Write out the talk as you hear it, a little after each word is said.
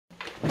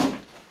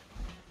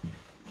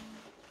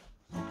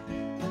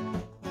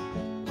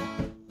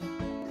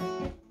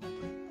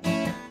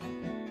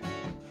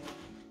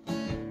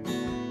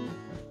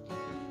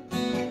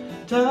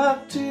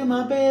talk to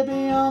my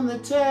baby on the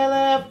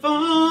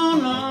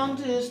telephone long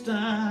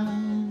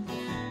distance.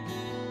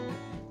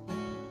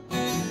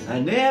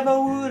 I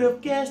never would have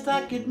guessed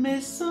I could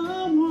miss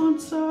someone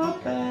so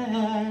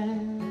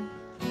bad.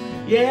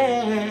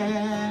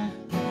 Yeah,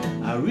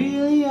 I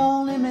really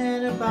only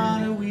met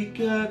about a week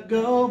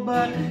ago,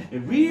 but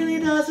it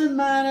really doesn't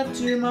matter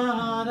to my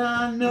heart.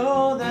 I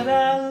know that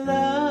I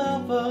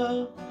love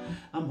her.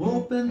 I'm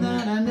hoping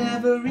that I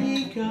never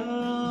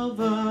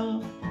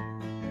recover,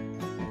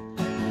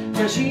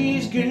 'cause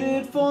she's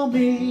good for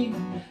me,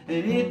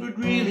 and it would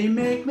really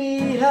make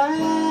me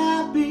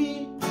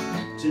happy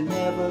to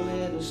never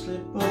let her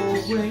slip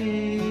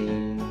away.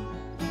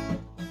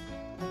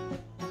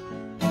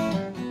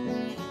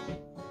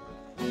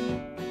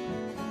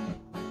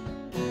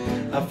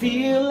 I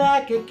feel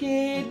like a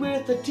kid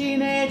with a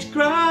teenage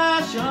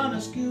crush on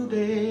a school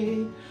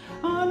day,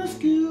 on a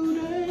school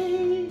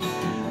day.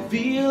 I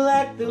feel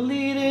like the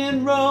lead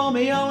in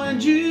Romeo and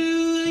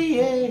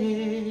Juliet.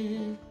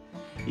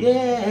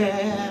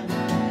 Yeah,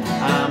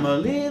 I'm a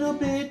little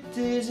bit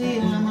dizzy,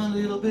 I'm a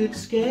little bit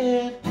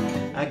scared.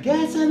 I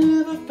guess I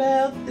never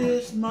felt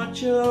this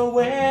much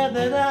aware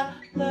that I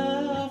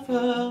love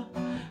her.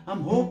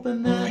 I'm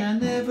hoping that I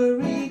never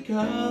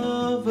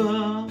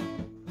recover,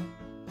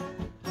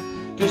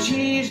 'cause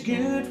she's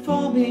good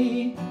for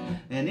me,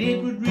 and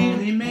it would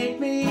really make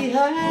me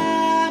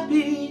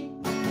happy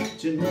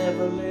to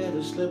never let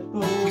her slip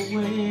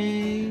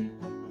away.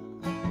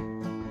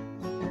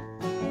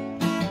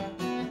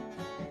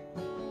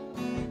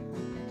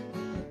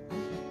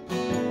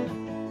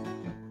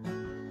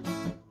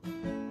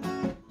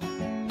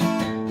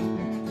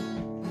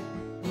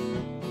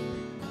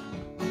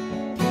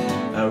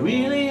 I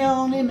really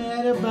only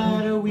met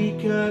about a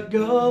week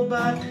ago,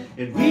 but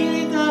it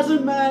really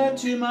doesn't matter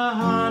to my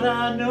heart.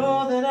 I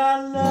know that I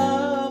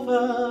love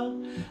her.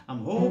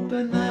 I'm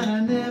hoping that I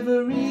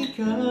never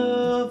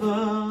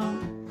recover,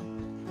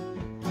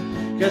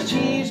 'cause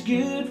she's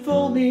good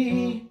for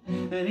me,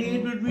 and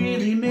it would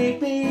really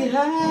make me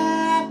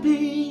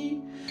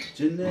happy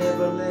to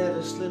never let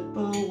her slip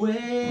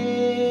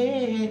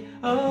away.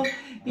 Oh,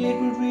 it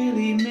would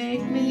really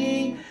make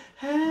me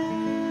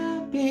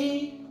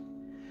happy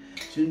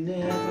to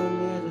never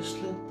let her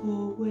slip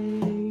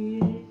away.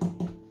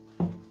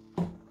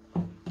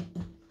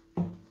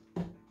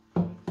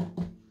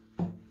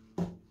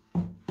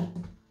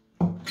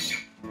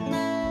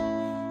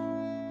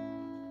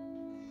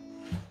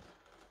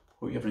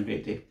 Hope you're having a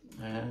great day.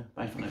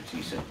 Bye for now. See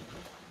you soon.